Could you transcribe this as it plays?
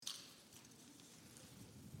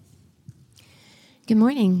Good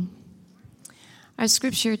morning. Our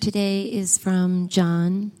scripture today is from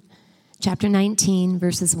John chapter 19,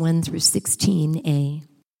 verses 1 through 16a.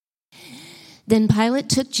 Then Pilate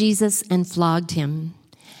took Jesus and flogged him,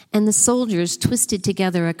 and the soldiers twisted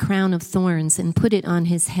together a crown of thorns and put it on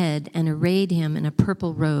his head and arrayed him in a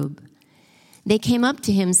purple robe. They came up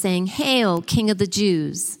to him saying, "Hail, King of the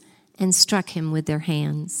Jews!" and struck him with their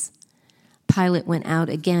hands. Pilate went out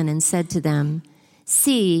again and said to them,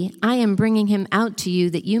 "See, I am bringing him out to you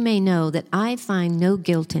that you may know that I find no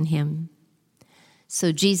guilt in him."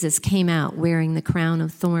 So Jesus came out wearing the crown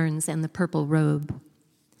of thorns and the purple robe.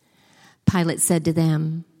 Pilate said to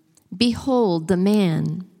them, "Behold the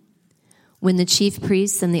man." When the chief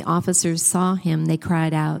priests and the officers saw him, they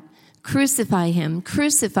cried out, "Crucify him,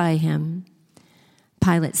 crucify him."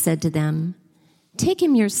 Pilate said to them, "Take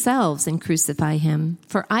him yourselves and crucify him,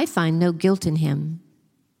 for I find no guilt in him."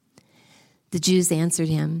 The Jews answered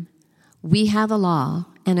him, "We have a law,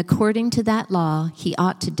 and according to that law he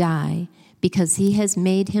ought to die, because he has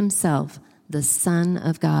made himself the Son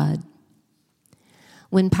of God."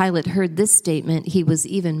 When Pilate heard this statement, he was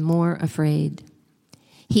even more afraid.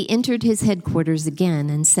 He entered his headquarters again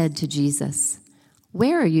and said to Jesus,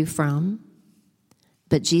 "Where are you from?"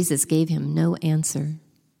 But Jesus gave him no answer.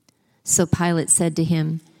 So Pilate said to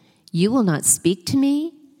him, "You will not speak to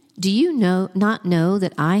me? Do you not know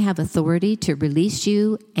that I have authority to release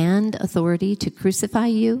you and authority to crucify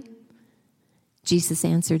you?" Jesus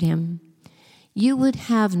answered him, "You would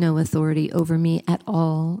have no authority over me at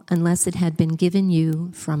all unless it had been given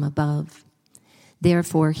you from above.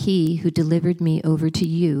 Therefore, he who delivered me over to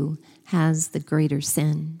you has the greater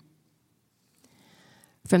sin."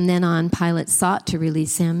 From then on, Pilate sought to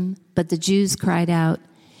release him, but the Jews cried out,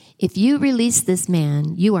 "If you release this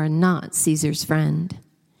man, you are not Caesar's friend.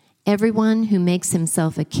 Everyone who makes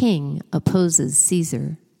himself a king opposes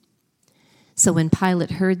Caesar." So when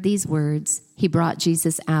Pilate heard these words, he brought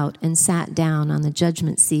Jesus out and sat down on the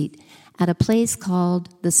judgment seat at a place called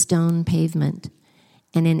the Stone Pavement,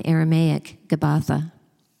 and in Aramaic, Gabbatha.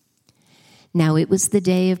 Now it was the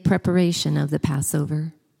day of preparation of the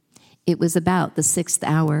Passover. It was about the 6th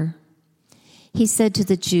hour. He said to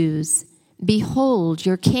the Jews, "Behold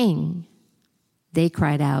your king." They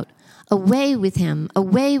cried out, away with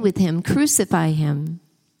him, crucify him."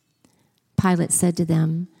 Pilate said to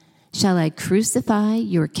them, "Shall I crucify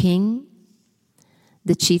your king?"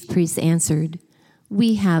 The chief priests answered,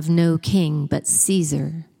 "We have no king but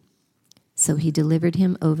Caesar." So he delivered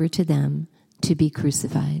him over to them to be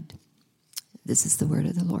crucified. This is the word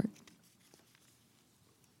of the Lord.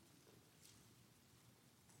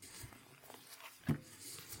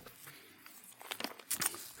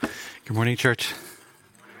 Good morning, church.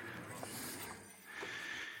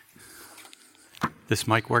 This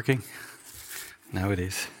mic working? Now it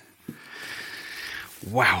is.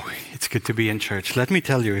 Wow, it's good to be in church. Let me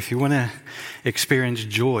tell you, if you want to experience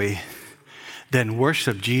joy, then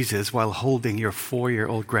worship Jesus while holding your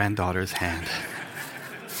 4-year-old granddaughter's hand.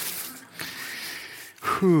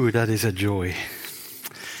 Whew, that is a joy.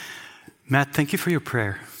 Matt, thank you for your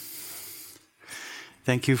prayer.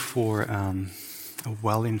 Thank you for a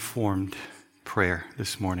well-informed prayer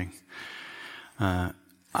this morning.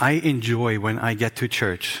 I enjoy when I get to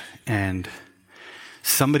church and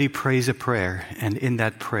somebody prays a prayer, and in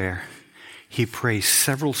that prayer, he prays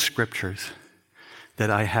several scriptures that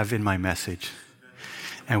I have in my message.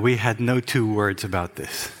 And we had no two words about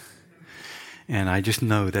this. And I just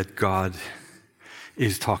know that God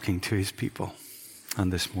is talking to his people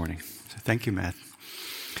on this morning. So thank you, Matt.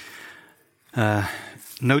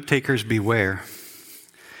 Note takers beware.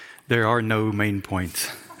 There are no main points.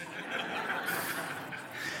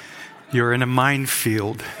 You're in a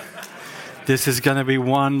minefield. This is going to be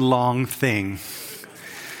one long thing.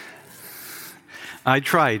 I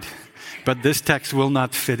tried, but this text will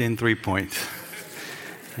not fit in 3 points.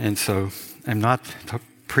 And so I'm not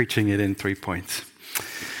preaching it in 3 points.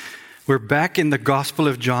 We're back in the Gospel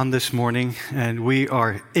of John this morning, and we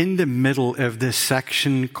are in the middle of this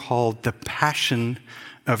section called the Passion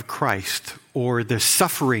of Christ, or the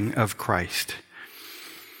suffering of Christ.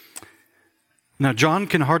 Now, John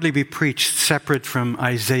can hardly be preached separate from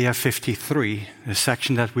Isaiah 53, a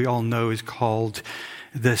section that we all know is called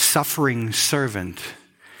the suffering servant.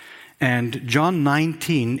 And John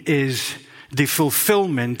 19 is the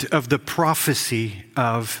fulfillment of the prophecy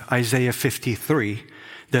of Isaiah 53,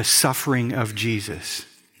 the suffering of Jesus.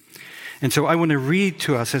 And so I want to read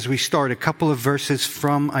to us as we start a couple of verses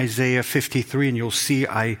from Isaiah 53, and you'll see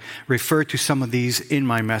I refer to some of these in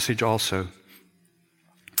my message also.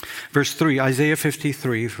 Verse 3, Isaiah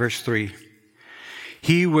 53, verse 3.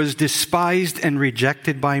 "He was despised and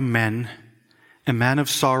rejected by men, a man of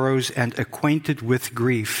sorrows and acquainted with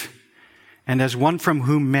grief. And as one from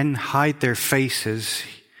whom men hide their faces,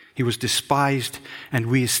 he was despised, and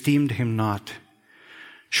we esteemed him not.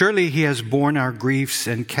 Surely he has borne our griefs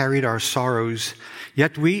and carried our sorrows,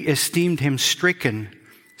 yet we esteemed him stricken,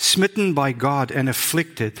 smitten by God, and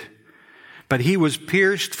afflicted. But he was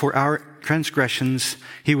pierced for our transgressions,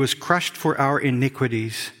 he was crushed for our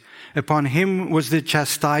iniquities. Upon him was the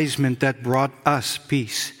chastisement that brought us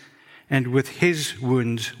peace, and with his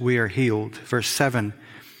wounds we are healed. Verse 7,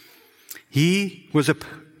 he was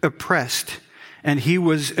oppressed, and he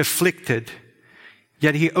was afflicted,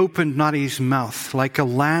 yet he opened not his mouth. Like a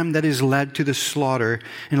lamb that is led to the slaughter,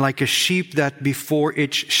 and like a sheep that before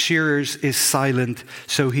its shearers is silent,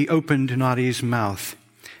 so he opened not his mouth.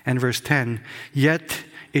 And verse 10, yet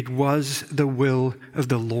it was the will of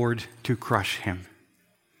the Lord to crush him.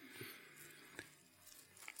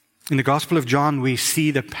 In the Gospel of John, we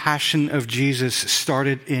see the passion of Jesus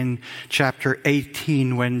started in chapter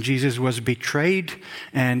 18 when Jesus was betrayed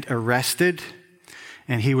and arrested,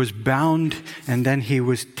 and he was bound, and then he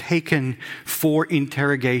was taken for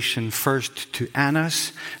interrogation, first to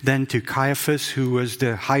Annas, then to Caiaphas, who was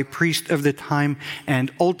the high priest of the time, and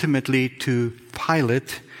ultimately to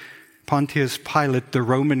Pilate, Pontius Pilate, the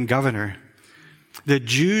Roman governor. The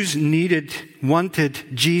Jews wanted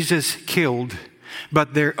Jesus killed,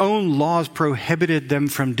 but their own laws prohibited them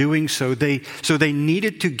from doing so. So they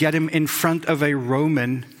needed to get him in front of a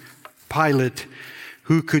Roman, Pilate,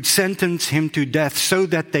 who could sentence him to death so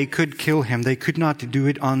that they could kill him. They could not do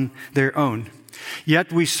it on their own.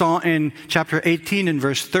 Yet we saw in chapter 18 and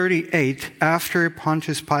verse 38, after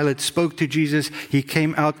Pontius Pilate spoke to Jesus, he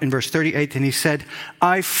came out in verse 38 and he said,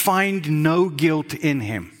 I find no guilt in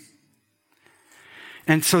him.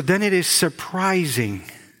 And so then it is surprising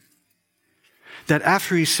that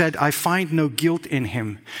after he said, I find no guilt in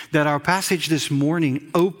him, that our passage this morning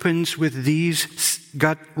opens with these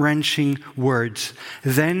gut-wrenching words.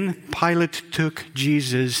 Then Pilate took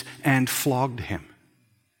Jesus and flogged him.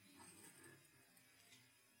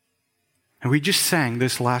 And we just sang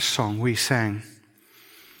this last song. We sang,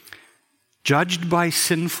 judged by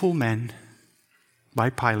sinful men, by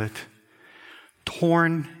Pilate,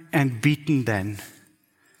 torn and beaten then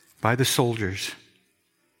by the soldiers.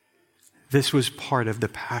 This was part of the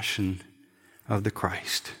passion of the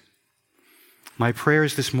Christ. My prayer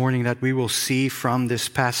is this morning that we will see from this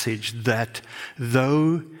passage that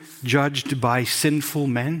though judged by sinful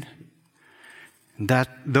men, that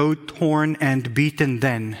though torn and beaten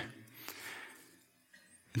then,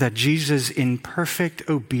 that Jesus in perfect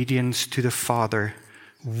obedience to the Father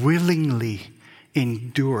willingly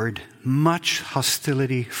endured much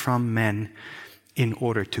hostility from men in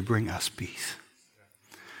order to bring us peace.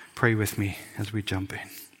 Pray with me as we jump in.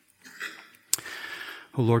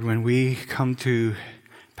 Oh Lord, when we come to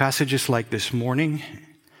passages like this morning,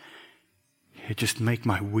 it just make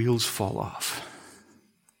my wheels fall off.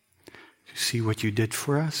 To see what you did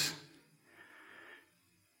for us.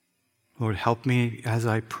 Lord, help me as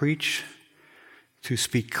I preach to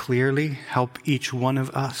speak clearly. Help each one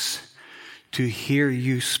of us to hear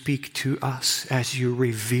you speak to us as you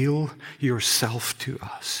reveal yourself to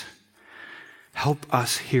us. Help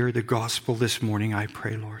us hear the gospel this morning, I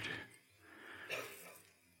pray, Lord.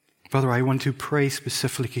 Father, I want to pray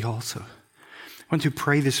specifically also. I want to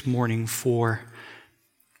pray this morning for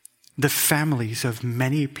the families of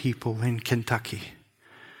many people in Kentucky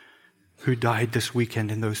who died this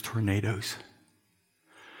weekend in those tornadoes.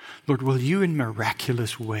 Lord, will you in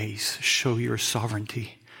miraculous ways show your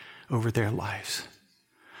sovereignty over their lives?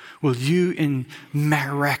 Will you in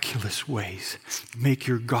miraculous ways make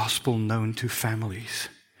your gospel known to families?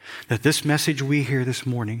 That this message we hear this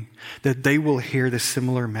morning, that they will hear the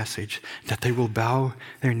similar message, that they will bow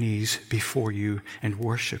their knees before you and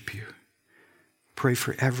worship you. Pray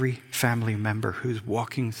for every family member who's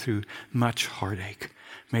walking through much heartache.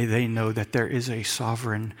 May they know that there is a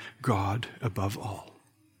sovereign God above all.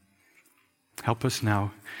 Help us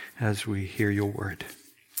now as we hear your word.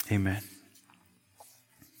 Amen.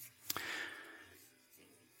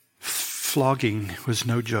 Flogging was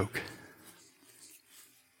no joke.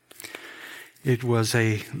 It was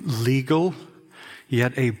a legal,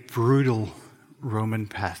 yet a brutal Roman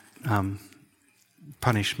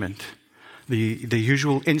punishment. The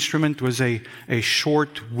usual instrument was a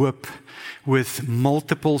short whip with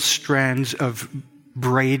multiple strands of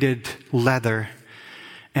braided leather.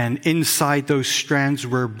 And inside those strands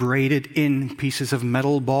were braided in pieces of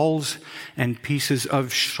metal balls and pieces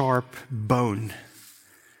of sharp bone.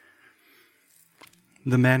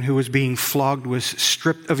 The man who was being flogged was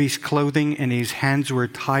stripped of his clothing and his hands were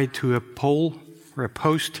tied to a pole or a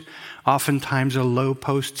post, oftentimes a low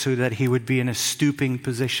post, so that he would be in a stooping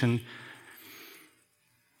position.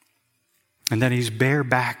 And then his bare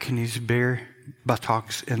back and his bare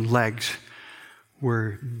buttocks and legs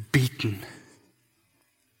were beaten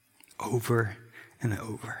over and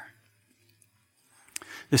over.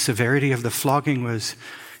 The severity of the flogging was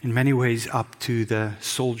in many ways up to the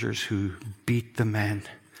soldiers who beat the man.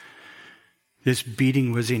 This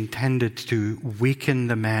beating was intended to weaken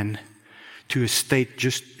the man to a state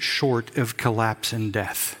just short of collapse and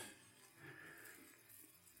death.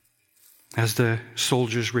 As the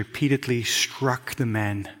soldiers repeatedly struck the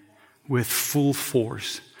man with full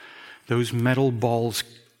force, those metal balls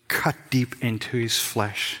cut deep into his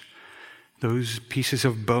flesh. Those pieces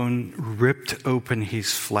of bone ripped open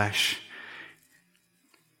his flesh.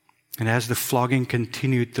 And as the flogging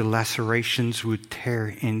continued, the lacerations would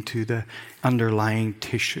tear into the underlying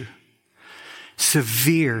tissue.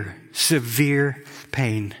 Severe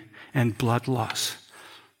pain and blood loss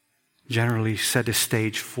generally set a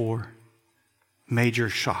stage for major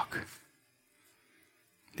shock.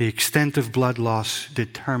 The extent of blood loss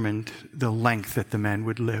determined the length that the man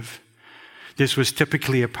would live. This was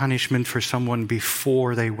typically a punishment for someone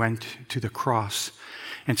before they went to the cross.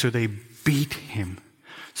 And so they beat him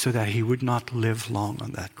so that he would not live long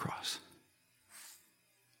on that cross.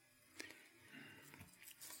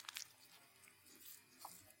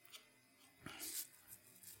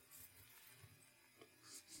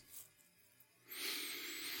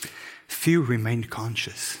 Few remained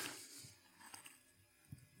conscious.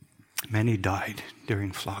 Many died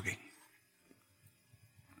during flogging.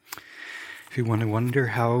 If you want to wonder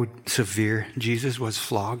how severe Jesus was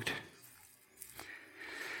flogged,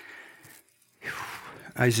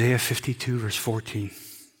 Isaiah 52 verse 14.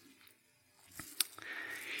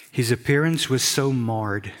 His appearance was so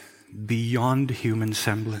marred beyond human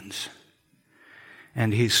semblance,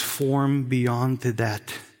 and his form beyond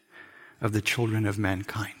that of the children of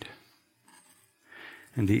mankind.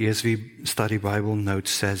 And the ESV Study Bible note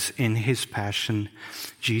says, in his passion,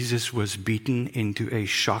 Jesus was beaten into a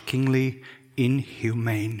shockingly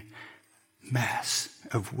inhumane mass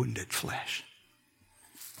of wounded flesh.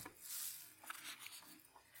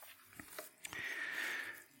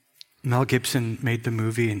 Mel Gibson made the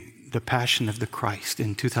movie The Passion of the Christ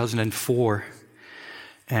in 2004,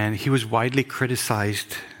 and he was widely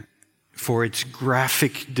criticized for its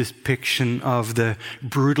graphic depiction of the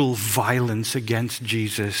brutal violence against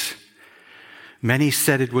Jesus. Many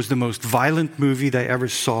said it was the most violent movie they ever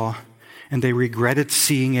saw, and they regretted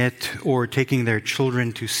seeing it or taking their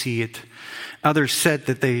children to see it. Others said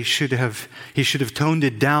that he should have toned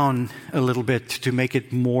it down a little bit to make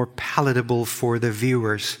it more palatable for the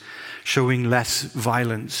viewers, showing less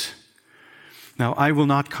violence. Now, I will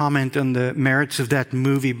not comment on the merits of that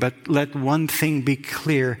movie, but let one thing be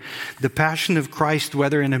clear. The Passion of Christ,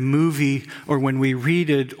 whether in a movie or when we read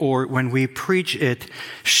it or when we preach it,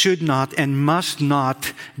 should not and must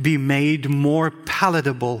not be made more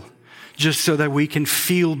palatable just so that we can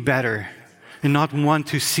feel better and not want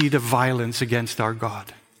to see the violence against our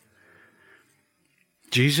God.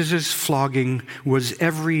 Jesus' flogging was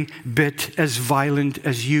every bit as violent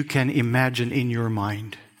as you can imagine in your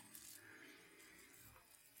mind.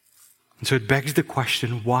 And so it begs the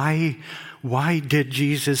question, why did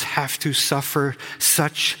Jesus have to suffer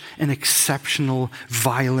such an exceptional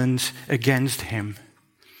violence against him?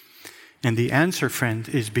 And the answer, friend,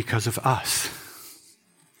 is because of us.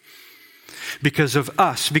 Because of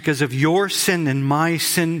us, because of your sin and my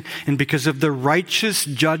sin, and because of the righteous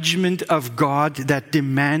judgment of God that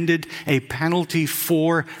demanded a penalty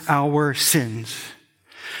for our sins.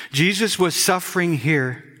 Jesus was suffering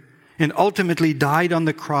here and ultimately died on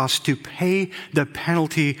the cross to pay the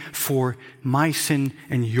penalty for my sin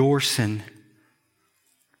and your sin.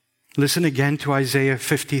 Listen again to Isaiah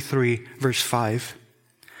 53, verse 5.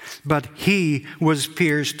 But he was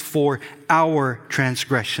pierced for our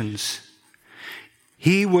transgressions.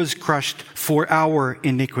 He was crushed for our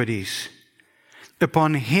iniquities.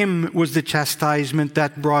 Upon him was the chastisement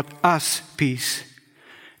that brought us peace.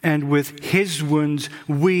 And with his wounds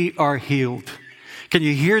we are healed. Can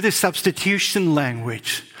you hear the substitution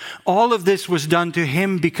language? All of this was done to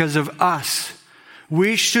him because of us.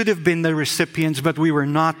 We should have been the recipients, but we were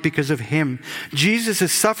not because of him.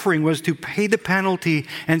 Jesus' suffering was to pay the penalty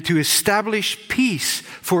and to establish peace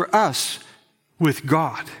for us with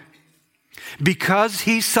God. Because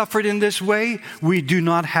he suffered in this way, we do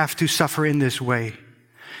not have to suffer in this way.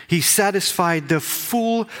 He satisfied the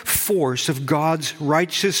full force of God's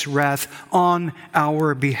righteous wrath on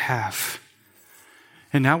our behalf.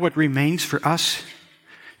 And now what remains for us?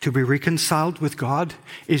 To be reconciled with God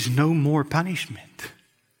is no more punishment,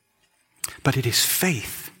 but it is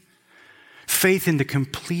faith. Faith in the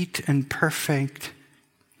complete and perfect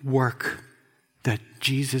work that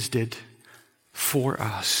Jesus did for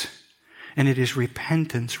us. And it is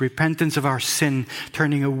repentance of our sin,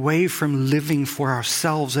 turning away from living for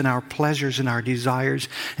ourselves and our pleasures and our desires,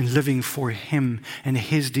 and living for Him and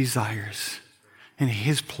His desires and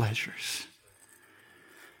His pleasures.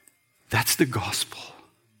 That's the gospel.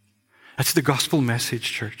 That's the gospel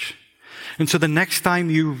message, church. And so the next time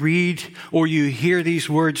you read or you hear these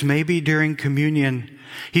words, maybe during communion,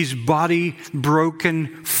 His body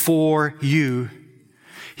broken for you,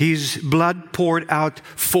 His blood poured out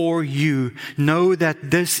for you, know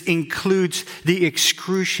that this includes the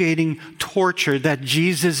excruciating torture that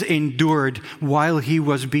Jesus endured while He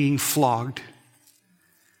was being flogged.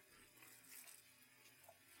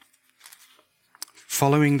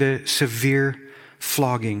 Following the severe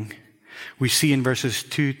flogging, we see in verses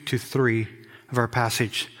 2 to 3 of our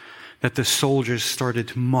passage that the soldiers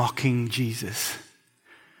started mocking Jesus.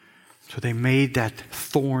 So they made that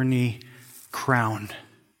thorny crown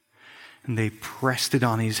and they pressed it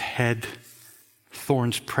on His head,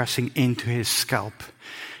 thorns pressing into His scalp.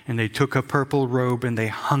 And they took a purple robe and they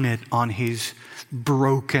hung it on His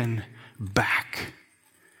broken back.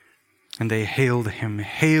 And they hailed Him,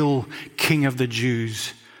 "Hail, King of the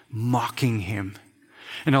Jews," mocking Him.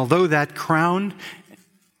 And although that crown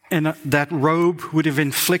and that robe would have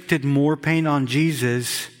inflicted more pain on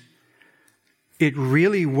Jesus, it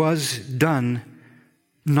really was done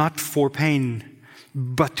not for pain,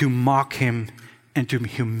 but to mock Him and to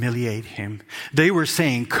humiliate Him. They were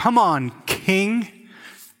saying, "Come on, King,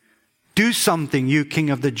 do something, you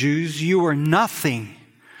King of the Jews. You are nothing.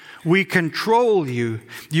 We control you.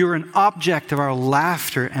 You're an object of our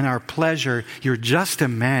laughter and our pleasure. You're just a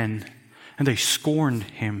man." And they scorned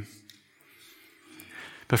Him.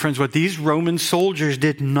 But friends, what these Roman soldiers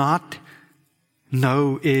did not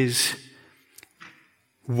know is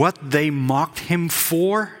what they mocked Him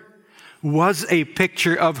for was a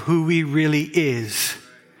picture of who He really is.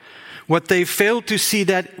 What they failed to see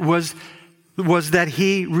that was that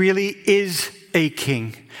He really is a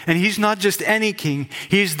king. And He's not just any king.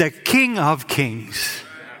 He's the King of Kings.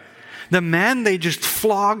 The man they just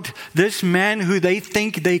flogged, this man who they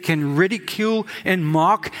think they can ridicule and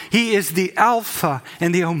mock, He is the Alpha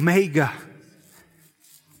and the Omega.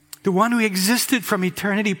 The one who existed from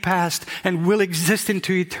eternity past and will exist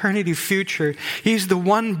into eternity future. He's the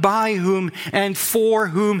one by whom and for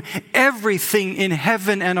whom everything in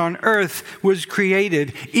heaven and on earth was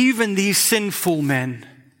created, even these sinful men.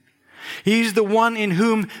 He's the one in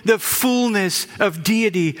whom the fullness of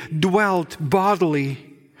deity dwelt bodily.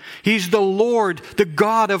 He's the Lord, the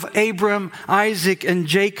God of Abraham, Isaac, and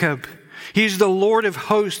Jacob. He's the Lord of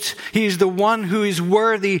hosts. He's the one who is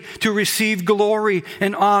worthy to receive glory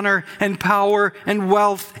and honor and power and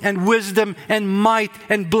wealth and wisdom and might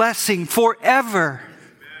and blessing forever.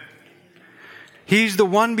 He's the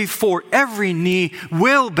one before every knee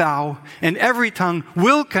will bow and every tongue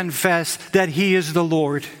will confess that He is the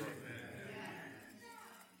Lord.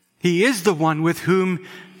 He is the one without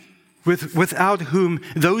whom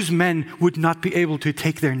those men would not be able to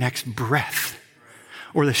take their next breath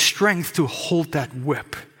or the strength to hold that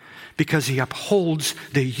whip, because He upholds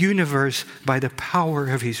the universe by the power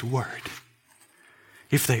of His word.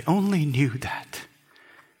 If they only knew that.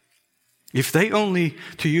 If they only,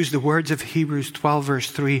 to use the words of Hebrews 12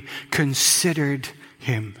 verse 3, considered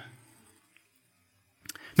Him,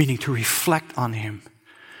 meaning to reflect on Him,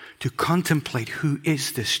 to contemplate who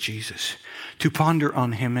is this Jesus, to ponder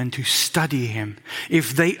on Him and to study Him.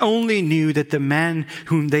 If they only knew that the man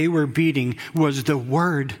whom they were beating was the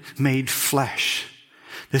Word made flesh,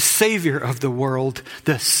 the Savior of the world,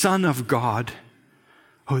 the Son of God,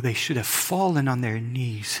 oh, they should have fallen on their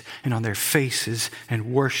knees and on their faces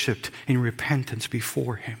and worshipped in repentance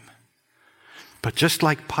before Him. But just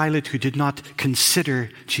like Pilate, who did not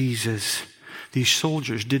consider Jesus, these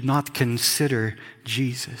soldiers did not consider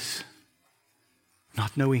Jesus,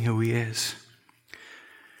 not knowing who He is.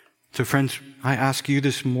 So friends, I ask you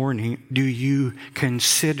this morning, do you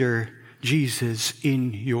consider Jesus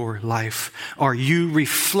in your life? Are you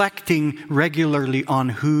reflecting regularly on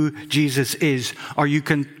who Jesus is? Are you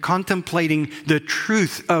contemplating the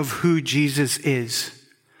truth of who Jesus is?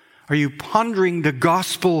 Are you pondering the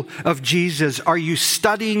gospel of Jesus? Are you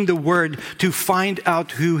studying the Word to find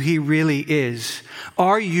out who He really is?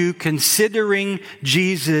 Are you considering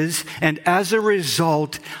Jesus and as a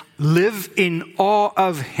result live in awe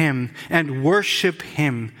of Him and worship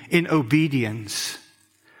Him in obedience?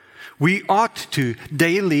 We ought to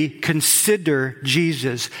daily consider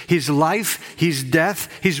Jesus, his life, his death,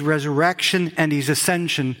 his resurrection, and his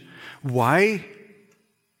ascension. Why?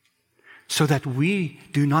 So that we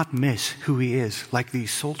do not miss who he is, like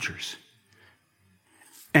these soldiers.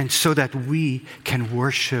 And so that we can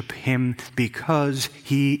worship him because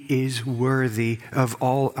he is worthy of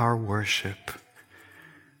all our worship.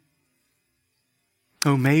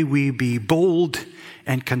 Oh, may we be bold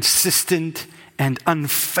and consistent and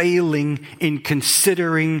unfailing in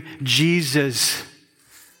considering Jesus,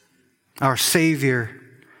 our Savior.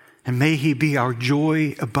 And may he be our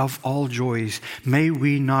joy above all joys. May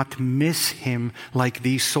we not miss him like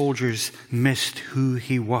these soldiers missed who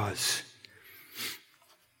he was.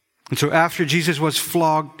 And so after Jesus was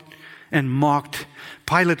flogged and mocked,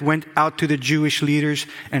 Pilate went out to the Jewish leaders,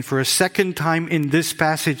 and for a second time in this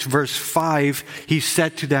passage, verse 5, he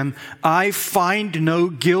said to them, "I find no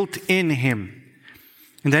guilt in him."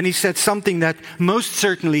 And then he said something that most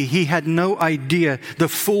certainly he had no idea the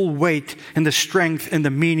full weight and the strength and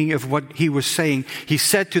the meaning of what he was saying. He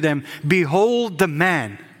said to them, "Behold the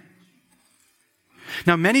man."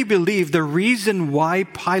 Now, many believe the reason why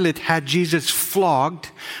Pilate had Jesus flogged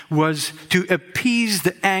was to appease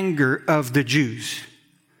the anger of the Jews.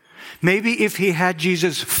 Maybe if he had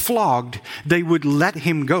Jesus flogged, they would let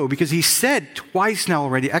him go, because he said twice now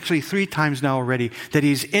already, actually 3 times now already, that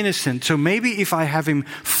he's innocent. So maybe if I have him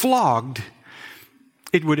flogged,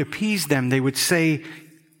 it would appease them. They would say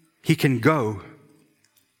he can go.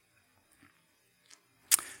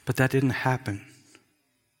 But that didn't happen.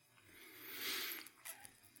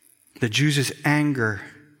 The Jews' anger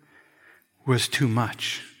was too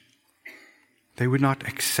much. They would not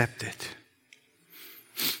accept it.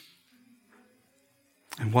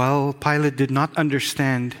 And while Pilate did not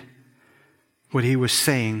understand what he was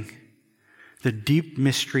saying, the deep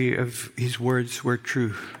mystery of his words were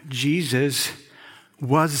true. Jesus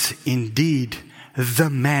was indeed the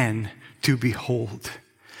man to behold.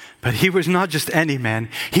 But he was not just any man.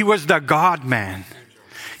 He was the God-man.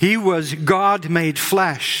 He was God made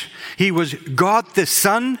flesh. He was God the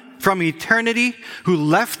Son from eternity, who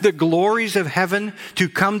left the glories of heaven to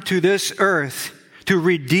come to this earth to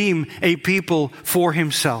redeem a people for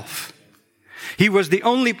himself. He was the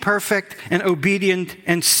only perfect and obedient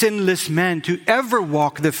and sinless man to ever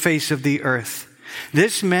walk the face of the earth.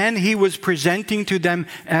 This man he was presenting to them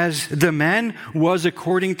as the man was,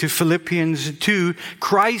 according to Philippians 2,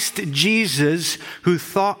 Christ Jesus, who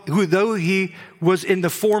though he was in the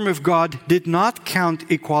form of God, did not count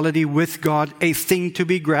equality with God a thing to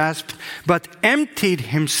be grasped, but emptied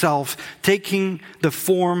himself, taking the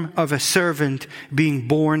form of a servant, being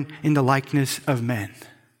born in the likeness of men.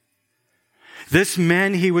 This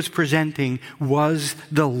man he was presenting was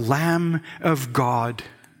the Lamb of God,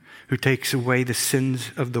 who takes away the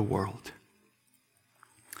sins of the world.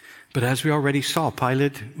 But as we already saw,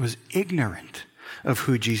 Pilate was ignorant of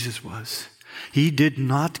who Jesus was. He did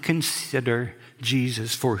not consider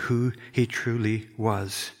Jesus for who he truly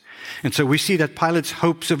was. And so we see that Pilate's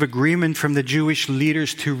hopes of agreement from the Jewish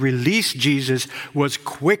leaders to release Jesus was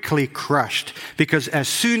quickly crushed, because as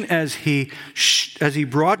soon as he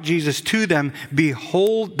brought Jesus to them,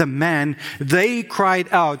 "Behold the man," they cried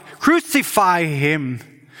out, "Crucify him!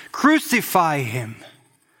 Crucify him!"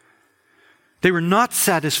 They were not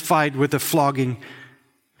satisfied with the flogging.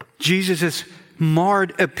 Jesus'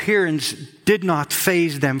 marred appearance did not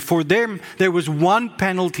faze them. For them, there was one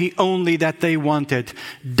penalty only that they wanted: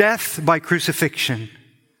 death by crucifixion.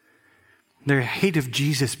 Their hate of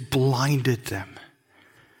Jesus blinded them.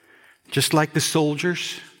 Just like the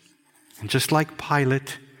soldiers, and just like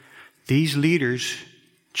Pilate, these leaders,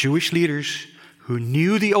 Jewish leaders who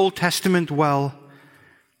knew the Old Testament well,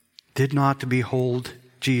 did not behold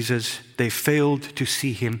Jesus. They failed to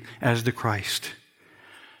see him as the Christ.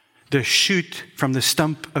 The shoot from the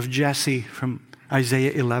stump of Jesse from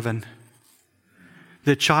Isaiah 11.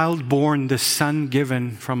 The child born, the son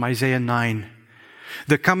given from Isaiah 9.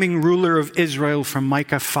 The coming ruler of Israel from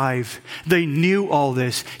Micah 5. They knew all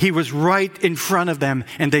this. He was right in front of them,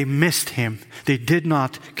 and they missed him. They did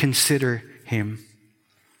not consider him.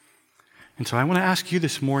 And so I want to ask you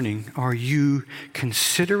this morning, are you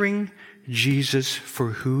considering Jesus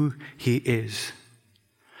for who he is?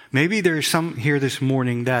 Maybe there are some here this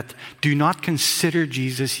morning that do not consider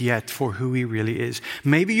Jesus yet for who he really is.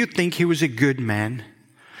 Maybe you think he was a good man.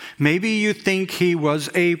 Maybe you think he was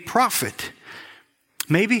a prophet.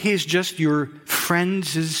 Maybe he's just your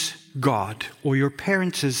friend's God or your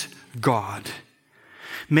parents' God.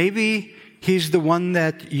 Maybe he's the one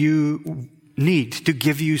that you need to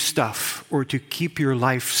give you stuff or to keep your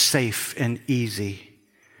life safe and easy.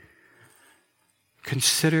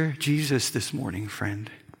 Consider Jesus this morning,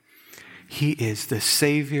 friend. He is the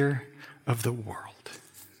Savior of the world.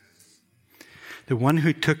 The one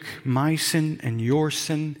who took my sin and your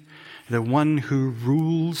sin, the one who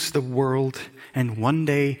rules the world, and one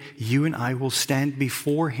day you and I will stand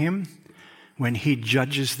before him when he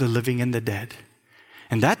judges the living and the dead.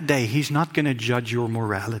 And that day, he's not going to judge your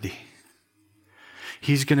morality.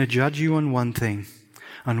 He's going to judge you on one thing,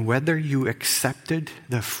 on whether you accepted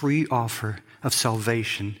the free offer of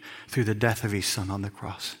salvation through the death of his Son on the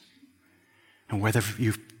cross. And whether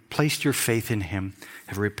you've placed your faith in him,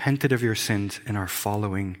 have repented of your sins, and are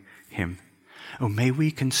following him. Oh, may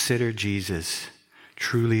we consider Jesus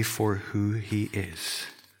truly for who he is.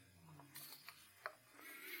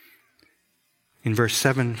 In verse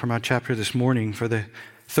 7 from our chapter this morning, for the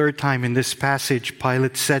third time in this passage,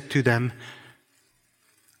 Pilate said to them,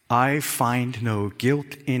 I find no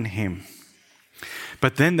guilt in him.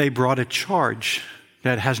 But then they brought a charge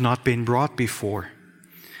that has not been brought before.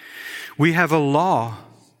 We have a law,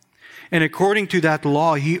 and according to that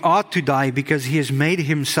law, he ought to die because he has made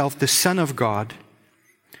himself the Son of God.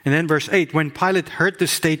 And then verse 8, when Pilate heard the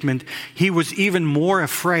statement, he was even more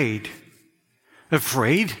afraid.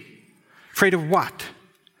 Afraid? Afraid of what?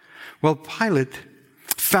 Well, Pilate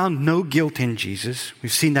found no guilt in Jesus.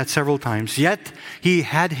 We've seen that several times. Yet he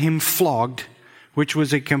had him flogged, which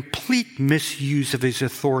was a complete misuse of his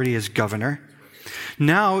authority as governor.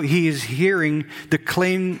 Now he is hearing the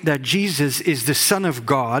claim that Jesus is the Son of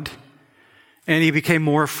God, and he became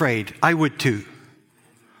more afraid. I would too.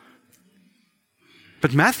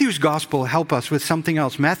 But Matthew's gospel help us with something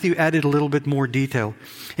else. Matthew added a little bit more detail.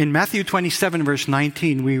 In Matthew 27, verse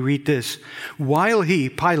 19, we read this. While he,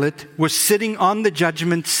 Pilate, was sitting on the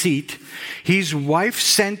judgment seat, his wife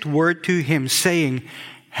sent word to him saying,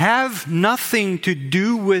 have nothing to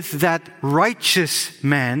do with that righteous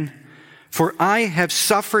man, for I have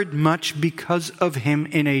suffered much because of him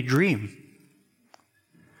in a dream.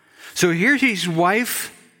 So here his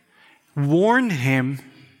wife warned him.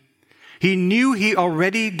 He knew he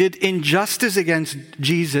already did injustice against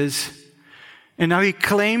Jesus, and now he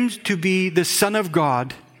claims to be the Son of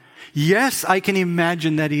God. Yes, I can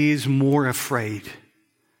imagine that he is more afraid.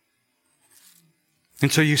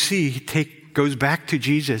 And so you see, he goes back to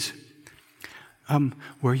Jesus.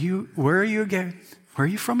 Where are you again? Where are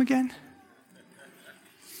you from again?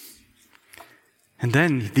 And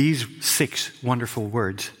then these 6 wonderful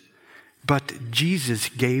words. But Jesus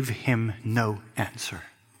gave him no answer.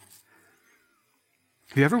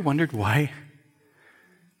 Have you ever wondered why?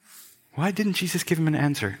 Why didn't Jesus give him an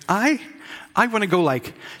answer? I want to go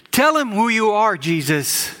like, tell him who you are,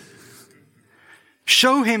 Jesus.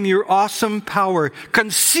 Show him your awesome power.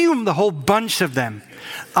 Consume the whole bunch of them.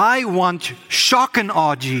 I want shock and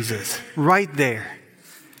awe, Jesus, right there.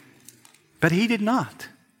 But he did not.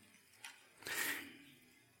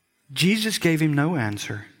 Jesus gave him no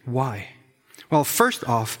answer. Why? Well, first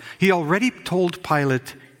off, he already told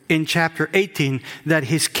Pilate in chapter 18 that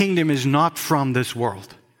his kingdom is not from this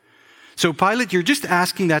world. So Pilate, you're just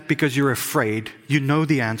asking that because you're afraid. You know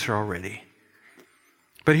the answer already.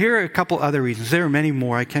 But here are a couple other reasons. There are many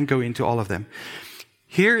more. I can't go into all of them.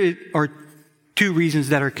 Here are 2 reasons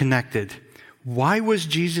that are connected. Why was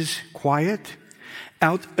Jesus quiet?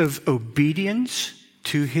 Out of obedience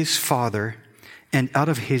to his Father and out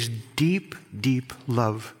of his deep, deep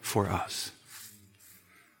love for us.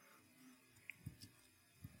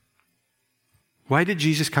 Why did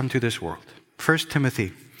Jesus come to this world? 1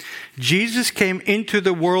 Timothy. Jesus came into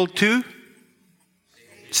the world to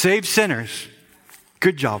save sinners.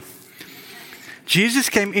 Good job. Jesus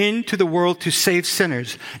came into the world to save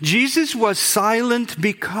sinners. Jesus was silent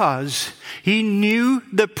because he knew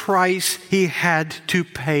the price he had to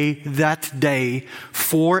pay that day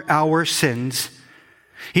for our sins.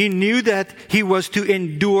 He knew that he was to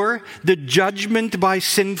endure the judgment by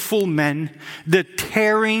sinful men, the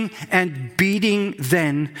tearing and beating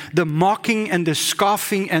then, the mocking and the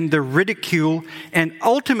scoffing and the ridicule, and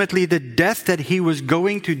ultimately the death that he was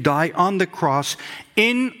going to die on the cross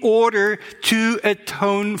in order to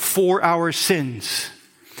atone for our sins.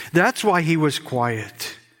 That's why he was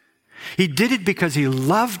quiet. He did it because he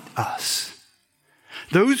loved us.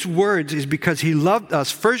 Those words is because he loved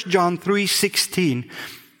us. 1 John 3:16.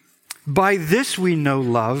 By this we know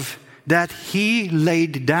love, that he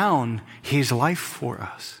laid down his life for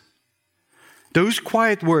us. Those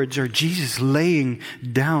quiet words are Jesus laying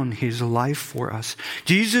down his life for us.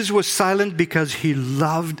 Jesus was silent because he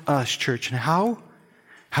loved us, church. And how?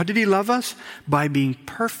 How did he love us? By being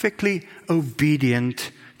perfectly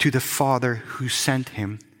obedient to the Father who sent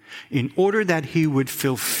him, in order that he would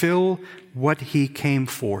fulfill what he came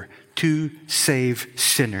for, to save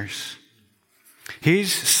sinners.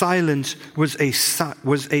 His silence was a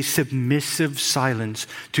submissive silence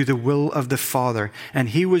to the will of the Father, and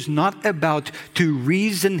he was not about to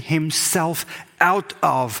reason himself out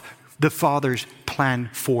of the Father's plan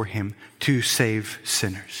for him to save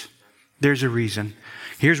sinners. There's a reason.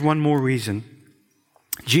 Here's one more reason.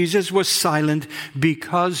 Jesus was silent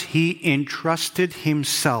because he entrusted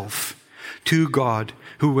himself to God,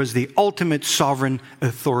 who was the ultimate sovereign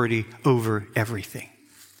authority over everything.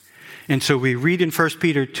 And so we read in 1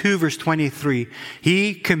 Peter 2, verse 23,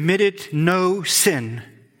 he committed no sin,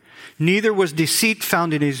 neither was deceit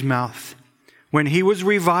found in his mouth. When he was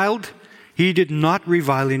reviled, he did not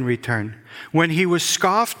revile in return. When he was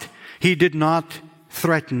scoffed, he did not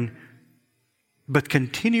threaten, but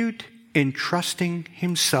continued entrusting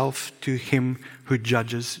himself to him who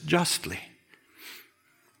judges justly.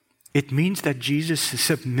 It means that Jesus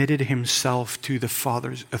submitted himself to the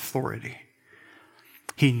Father's authority.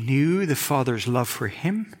 He knew the Father's love for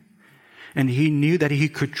him, and he knew that he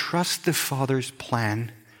could trust the Father's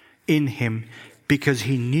plan in him because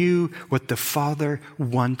he knew what the Father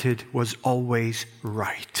wanted was always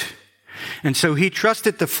right. And so he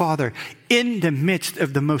trusted the Father in the midst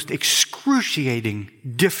of the most excruciating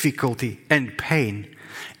difficulty and pain,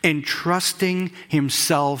 entrusting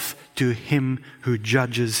himself to him who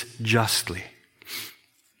judges justly.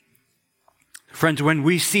 Friends, when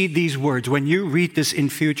we see these words, when you read this in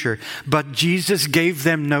future, but Jesus gave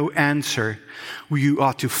them no answer, you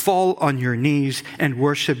ought to fall on your knees and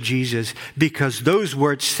worship Jesus, because those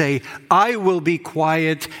words say, I will be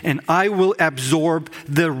quiet and I will absorb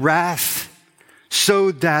the wrath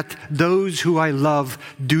so that those who I love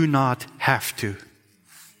do not have to.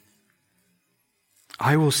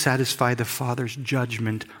 I will satisfy the Father's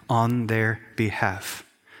judgment on their behalf.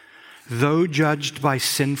 Though judged by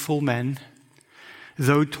sinful men,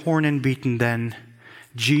 though torn and beaten then,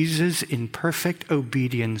 Jesus in perfect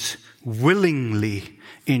obedience willingly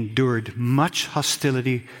endured much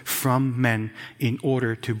hostility from men in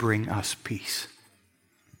order to bring us peace.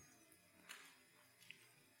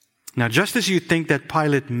 Now, just as you think that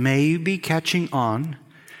Pilate may be catching on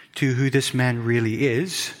to who this man really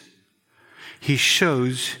is, he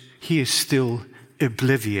shows he is still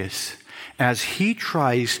oblivious as he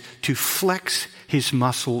tries to flex his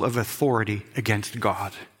muscle of authority against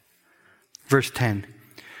God. Verse 10,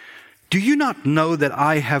 do you not know that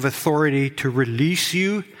I have authority to release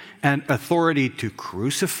you and authority to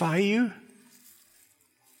crucify you?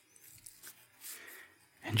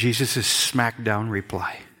 And Jesus' smackdown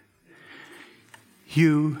reply,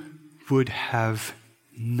 you would have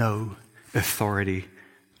no authority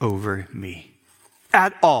over me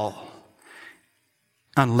at all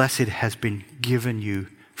unless it has been given you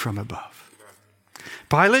from above.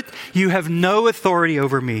 Pilate, you have no authority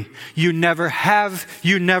over me. You never have,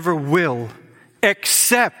 you never will,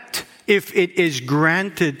 except if it is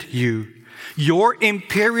granted you. Your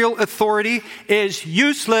imperial authority is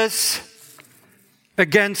useless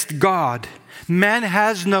against God. Man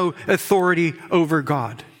has no authority over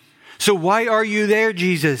God. So why are you there,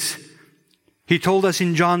 Jesus? He told us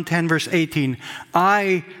in John 10, verse 18,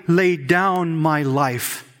 I lay down my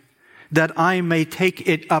life that I may take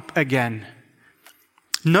it up again.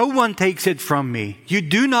 No one takes it from me. You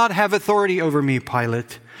do not have authority over me,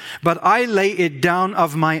 Pilate, but I lay it down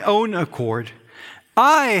of my own accord.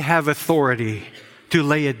 I have authority to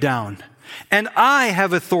lay it down, and I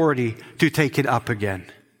have authority to take it up again.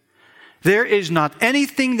 There is not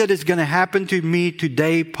anything that is going to happen to me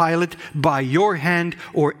today, Pilate, by your hand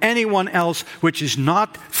or anyone else, which is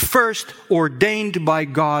not first ordained by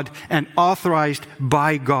God and authorized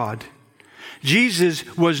by God.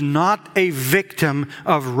 Jesus was not a victim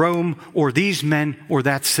of Rome or these men or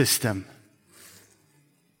that system.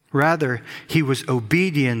 Rather, he was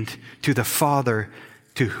obedient to the Father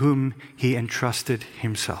to whom he entrusted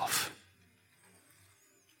himself.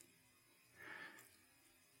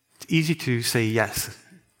 It's easy to say yes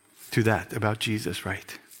to that about Jesus,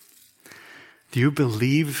 right? Do you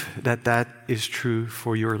believe that that is true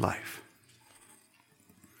for your life?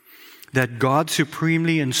 That God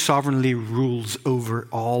supremely and sovereignly rules over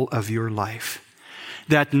all of your life.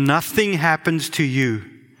 That nothing happens to you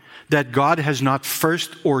that God has not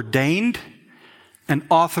first ordained and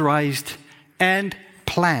authorized and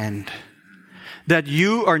planned. That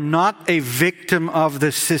you are not a victim of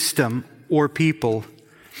the system or people,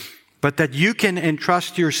 but that you can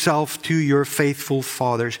entrust yourself to your faithful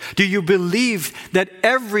fathers. Do you believe that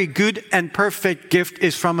every good and perfect gift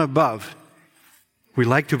is from above? We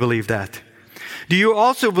like to believe that. Do you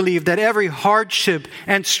also believe that every hardship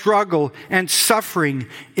and struggle and suffering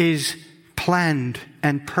is planned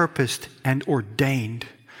and purposed and ordained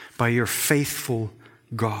by your faithful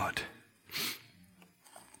God.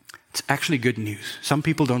 It's actually good news. Some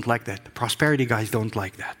people don't like that. The prosperity guys don't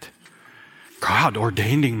like that. God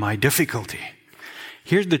ordaining my difficulty.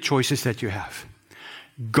 Here's the choices that you have.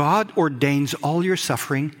 God ordains all your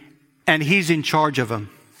suffering and He's in charge of them.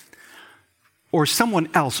 Or someone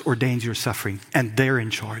else ordains your suffering and they're in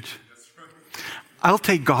charge. I'll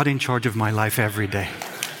take God in charge of my life every day.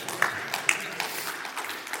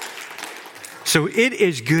 So it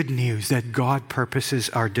is good news that God purposes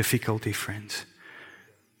our difficulty, friends.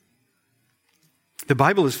 The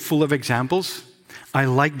Bible is full of examples. I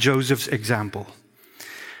like Joseph's example.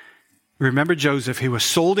 Remember Joseph, he was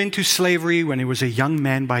sold into slavery when he was a young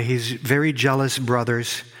man by his very jealous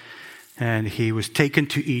brothers, and he was taken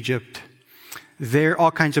to Egypt. There,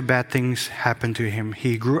 all kinds of bad things happened to him.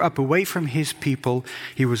 He grew up away from his people.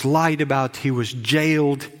 He was lied about. He was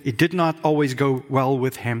jailed. It did not always go well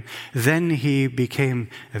with him. Then he became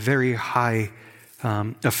a very high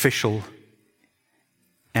official.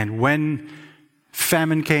 And when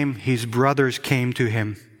famine came, his brothers came to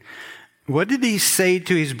him. What did he say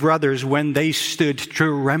to his brothers when they stood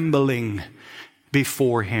trembling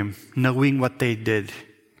before him, knowing what they did?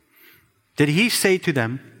 Did he say to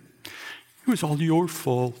them, "It was all your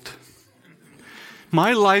fault.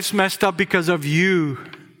 My life's messed up because of you.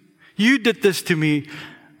 You did this to me.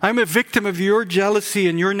 I'm a victim of your jealousy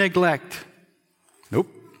and your neglect"? Nope,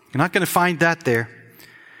 you're not going to find that there.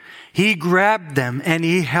 He grabbed them and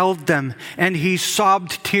he held them and he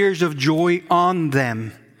sobbed tears of joy on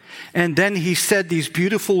them. And then he said these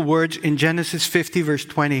beautiful words in Genesis 50 verse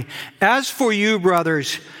 20. "As for you,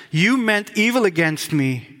 brothers, you meant evil against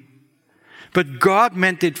me, but God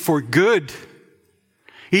meant it for good."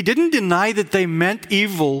 He didn't deny that they meant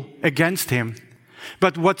evil against him.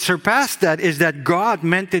 But what surpassed that is that God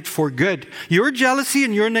meant it for good. Your jealousy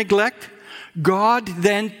and your neglect, God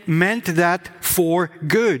then meant that for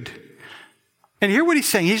good. And hear what he's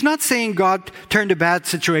saying. He's not saying God turned a bad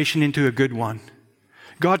situation into a good one.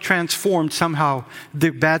 God transformed somehow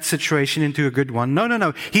the bad situation into a good one.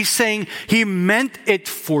 No. He's saying He meant it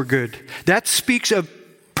for good. That speaks of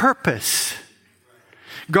purpose.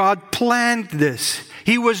 God planned this.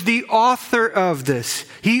 He was the author of this.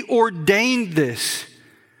 He ordained this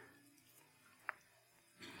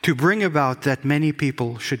to bring about that many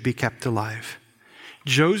people should be kept alive.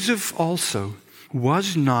 Joseph also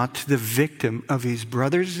was not the victim of his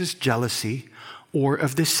brothers' jealousy or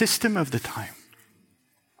of the system of the time.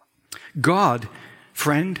 God,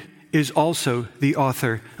 friend, is also the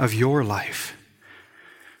author of your life.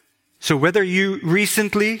 So whether you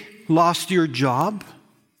recently lost your job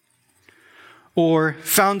or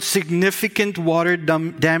found significant water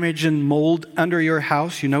damage and mold under your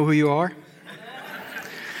house, you know who you are?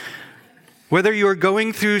 Whether you're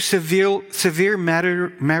going through severe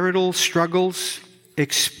marital struggles,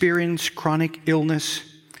 experience chronic illness,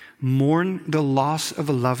 mourn the loss of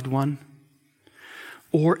a loved one,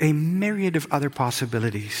 or a myriad of other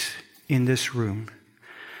possibilities in this room,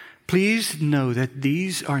 please know that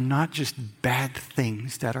these are not just bad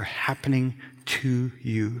things that are happening to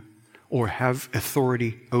you or have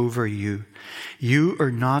authority over you. You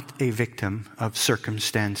are not a victim of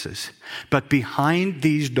circumstances. But behind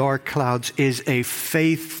these dark clouds is a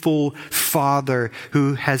faithful Father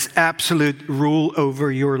who has absolute rule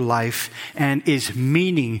over your life and is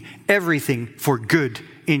meaning everything for good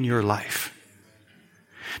in your life.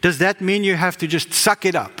 Does that mean you have to just suck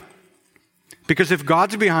it up? Because if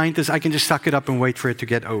God's behind this, I can just suck it up and wait for it to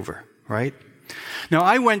get over, right? Now,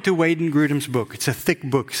 I went to Wade and Grudem's book. It's a thick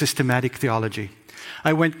book, Systematic Theology.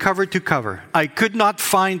 I went cover to cover. I could not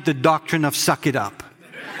find the doctrine of suck it up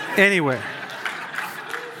anywhere.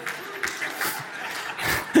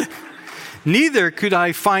 Neither could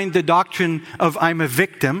I find the doctrine of I'm a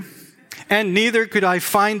victim, and neither could I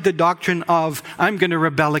find the doctrine of I'm going to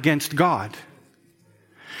rebel against God.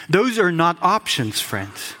 Those are not options,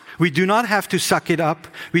 friends. We do not have to suck it up.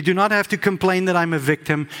 We do not have to complain that I'm a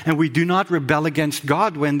victim. And we do not rebel against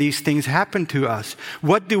God when these things happen to us.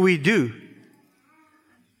 What do? We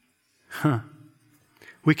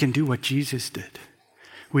can do what Jesus did.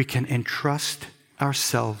 We can entrust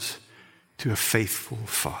ourselves to a faithful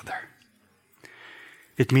Father.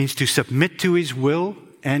 It means to submit to His will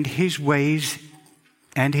and His ways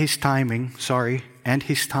and His timing,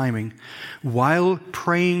 while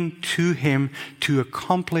praying to Him to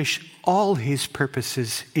accomplish all His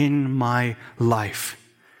purposes in my life.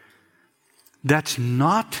 That's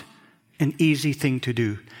not an easy thing to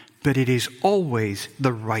do, but it is always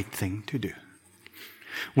the right thing to do.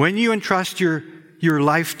 When you entrust your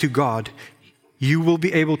life to God, you will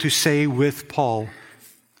be able to say with Paul,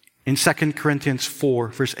 In 2 Corinthians 4,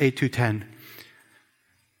 verse 8 to 10,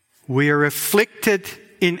 we are afflicted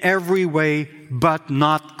in every way, but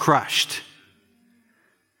not crushed.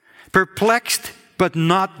 Perplexed, but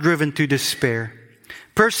not driven to despair.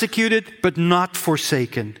 Persecuted, but not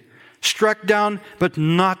forsaken. Struck down, but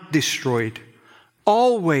not destroyed.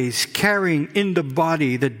 Always carrying in the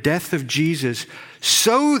body the death of Jesus,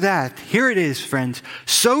 so that, here it is, friends,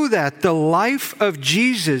 so that the life of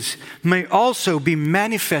Jesus may also be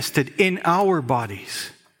manifested in our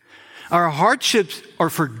bodies. Our hardships are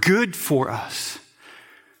for good for us.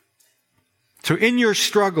 So in your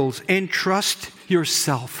struggles, entrust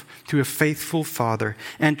yourself to a faithful Father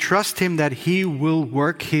and trust Him that He will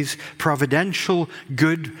work His providential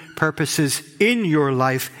good purposes in your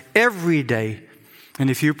life every day. And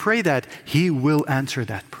if you pray that, He will answer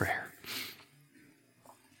that prayer.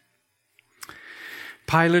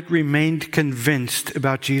 Pilate remained convinced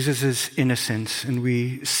about Jesus' innocence, and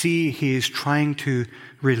we see he is trying to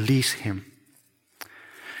release him.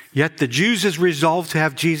 Yet the Jews' resolve to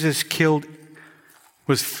have Jesus killed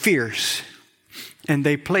was fierce, and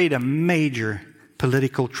they played a major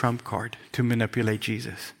political trump card to manipulate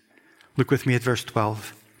Jesus. Look with me at verse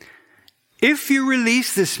 12. If you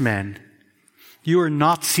release this man, you are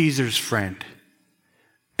not Caesar's friend.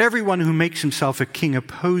 Everyone who makes himself a king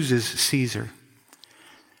opposes Caesar.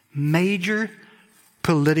 Major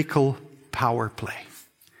political power play.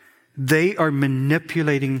 They are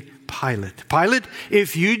manipulating Pilate. Pilate,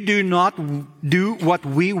 if you do not do what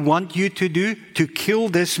we want you to do, to kill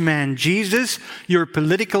this man Jesus, your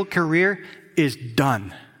political career is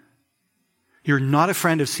done. You're not a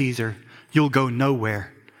friend of Caesar. You'll go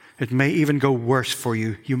nowhere. It may even go worse for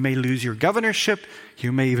you. You may lose your governorship.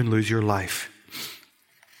 You may even lose your life.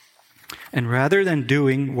 And rather than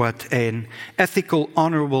doing what an ethical,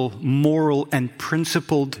 honorable, moral, and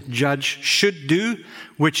principled judge should do,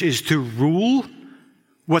 which is to rule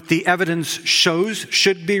what the evidence shows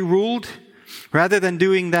should be ruled, rather than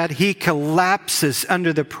doing that, he collapses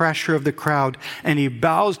under the pressure of the crowd and he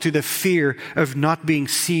bows to the fear of not being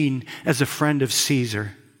seen as a friend of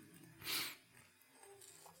Caesar.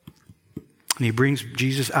 And he brings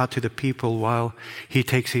Jesus out to the people while he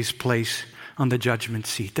takes his place on the judgment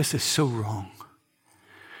seat. This is so wrong.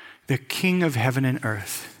 The King of heaven and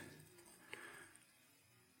earth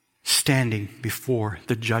standing before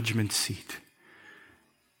the judgment seat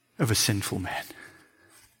of a sinful man.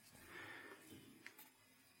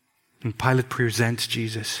 And Pilate presents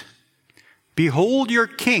Jesus. Behold your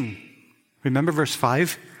king. Remember verse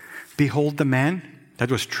 5? Behold the man.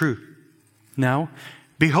 That was true. Now,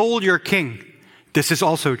 behold your king. This is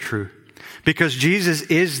also true. Because Jesus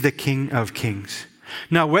is the King of Kings.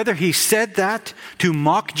 Now, whether he said that to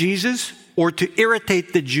mock Jesus or to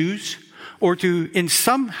irritate the Jews or to in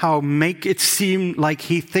somehow make it seem like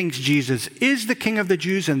he thinks Jesus is the King of the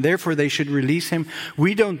Jews and therefore they should release him,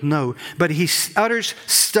 we don't know. But he utters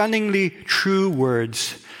stunningly true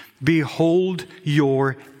words. Behold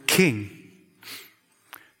your king.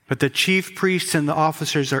 But the chief priests and the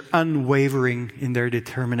officers are unwavering in their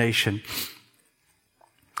determination.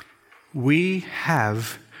 We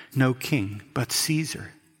have no king but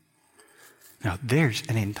Caesar. Now there's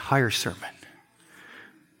an entire sermon.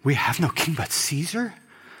 We have no king but Caesar?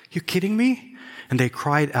 You kidding me? And they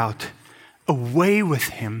cried out, away with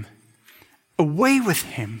him,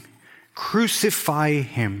 crucify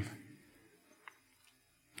him.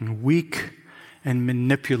 And weak and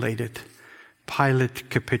manipulated, Pilate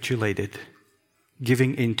capitulated,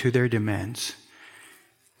 giving in to their demands.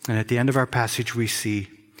 And at the end of our passage we see,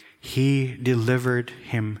 he delivered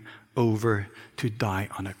him over to die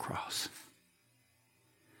on a cross.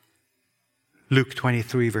 Luke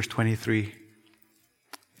 23, verse 23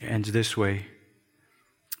 ends this way.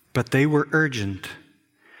 But they were urgent,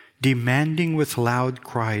 demanding with loud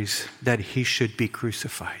cries that he should be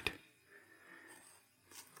crucified.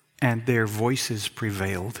 And their voices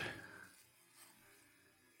prevailed.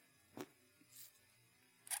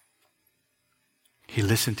 He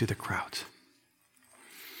listened to the crowds.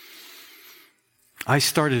 I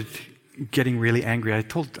started getting really angry. I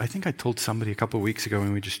think I told somebody a couple of weeks ago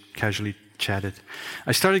when we just casually chatted.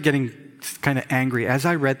 I started getting kind of angry. As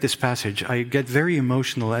I read this passage, I get very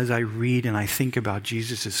emotional as I read and I think about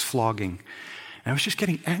Jesus' flogging. And I was just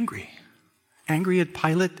getting angry. Angry at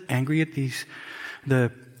Pilate, angry at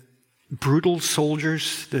the brutal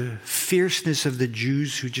soldiers, the fierceness of the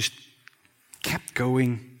Jews who just kept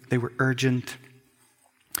going. They were urgent.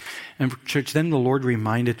 And church, then the Lord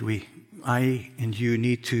reminded I and you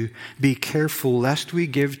need to be careful lest we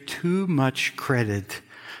give too much credit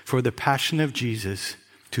for the passion of Jesus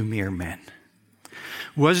to mere men.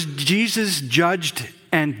 Was Jesus judged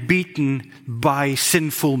and beaten by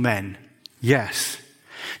sinful men? Yes.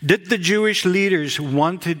 Did the Jewish leaders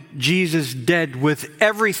wanted Jesus dead with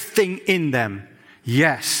everything in them?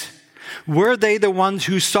 Yes. Were they the ones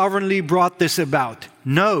who sovereignly brought this about?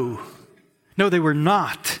 No. No, they were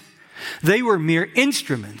not. They were mere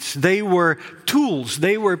instruments. They were tools.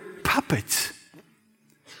 They were puppets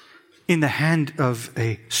in the hand of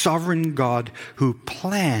a sovereign God who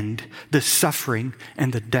planned the suffering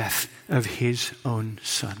and the death of his own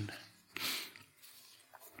Son.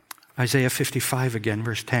 Isaiah 55 again,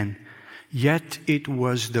 verse 10. Yet it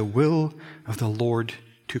was the will of the Lord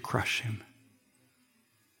to crush him.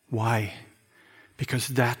 Why? Because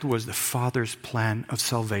that was the Father's plan of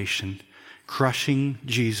salvation, crushing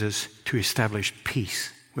Jesus to establish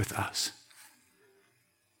peace with us.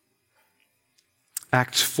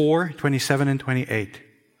 Acts 4:27 and 28.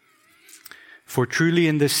 For truly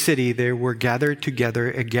in this city there were gathered together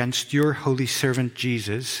against your holy servant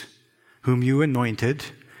Jesus, whom you anointed,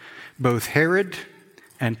 both Herod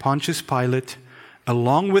and Pontius Pilate,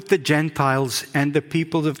 along with the Gentiles and the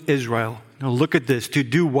people of Israel. Now look at this. To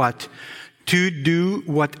do what? To do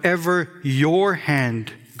whatever your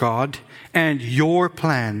hand, God, and your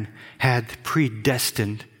plan had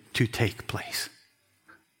predestined to take place.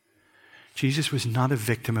 Jesus was not a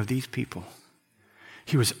victim of these people.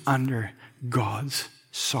 He was under God's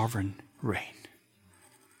sovereign reign.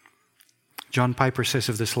 John Piper says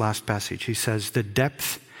of this last passage, he says, the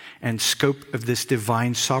depth and scope of this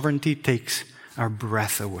divine sovereignty takes our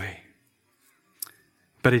breath away.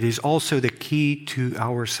 But it is also the key to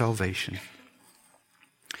our salvation.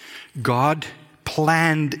 God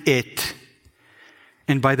planned it,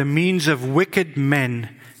 and by the means of wicked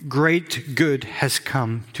men, great good has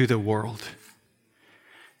come to the world.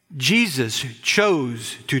 Jesus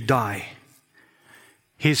chose to die.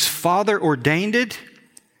 His Father ordained it.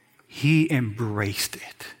 He embraced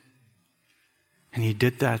it. And he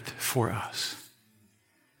did that for us.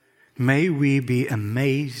 May we be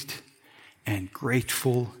amazed and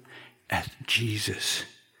grateful at Jesus,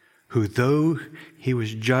 who though he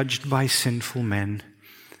was judged by sinful men,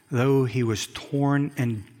 though he was torn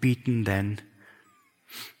and beaten then,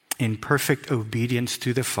 in perfect obedience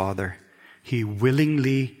to the Father, he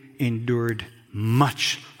willingly endured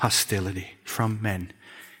much hostility from men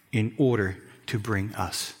in order to bring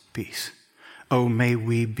us peace. Oh, may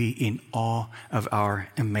we be in awe of our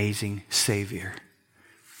amazing Savior.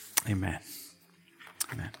 Amen.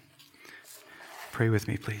 Amen. Pray with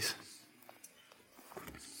me, please.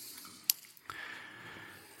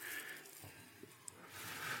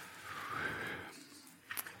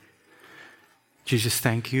 Jesus,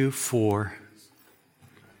 thank you for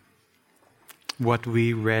what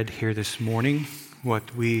we read here this morning,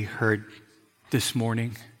 what we heard this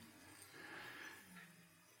morning.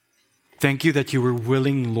 Thank you that you were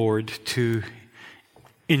willing, Lord, to,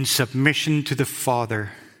 in submission to the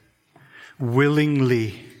Father,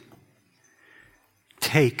 willingly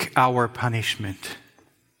take our punishment.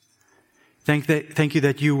 Thank you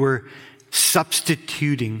that you were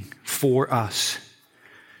substituting for us,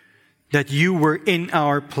 that you were in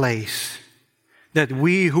our place, that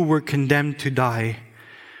we who were condemned to die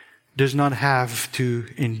does not have to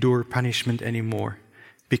endure punishment anymore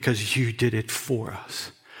because you did it for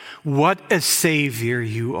us. What a Savior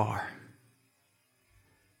you are.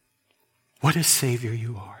 What a Savior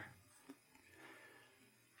you are.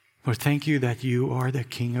 Lord, thank you that you are the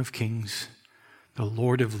King of Kings, the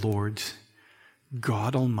Lord of Lords,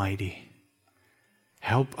 God Almighty.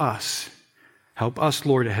 Help us,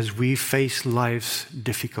 Lord, as we face life's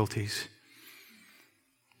difficulties,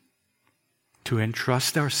 to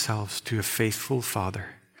entrust ourselves to a faithful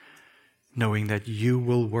Father, knowing that you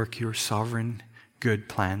will work your sovereign good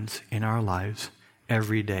plans in our lives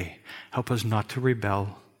every day. Help us not to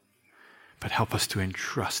rebel, but help us to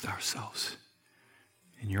entrust ourselves.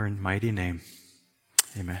 In your mighty name,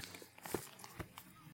 amen.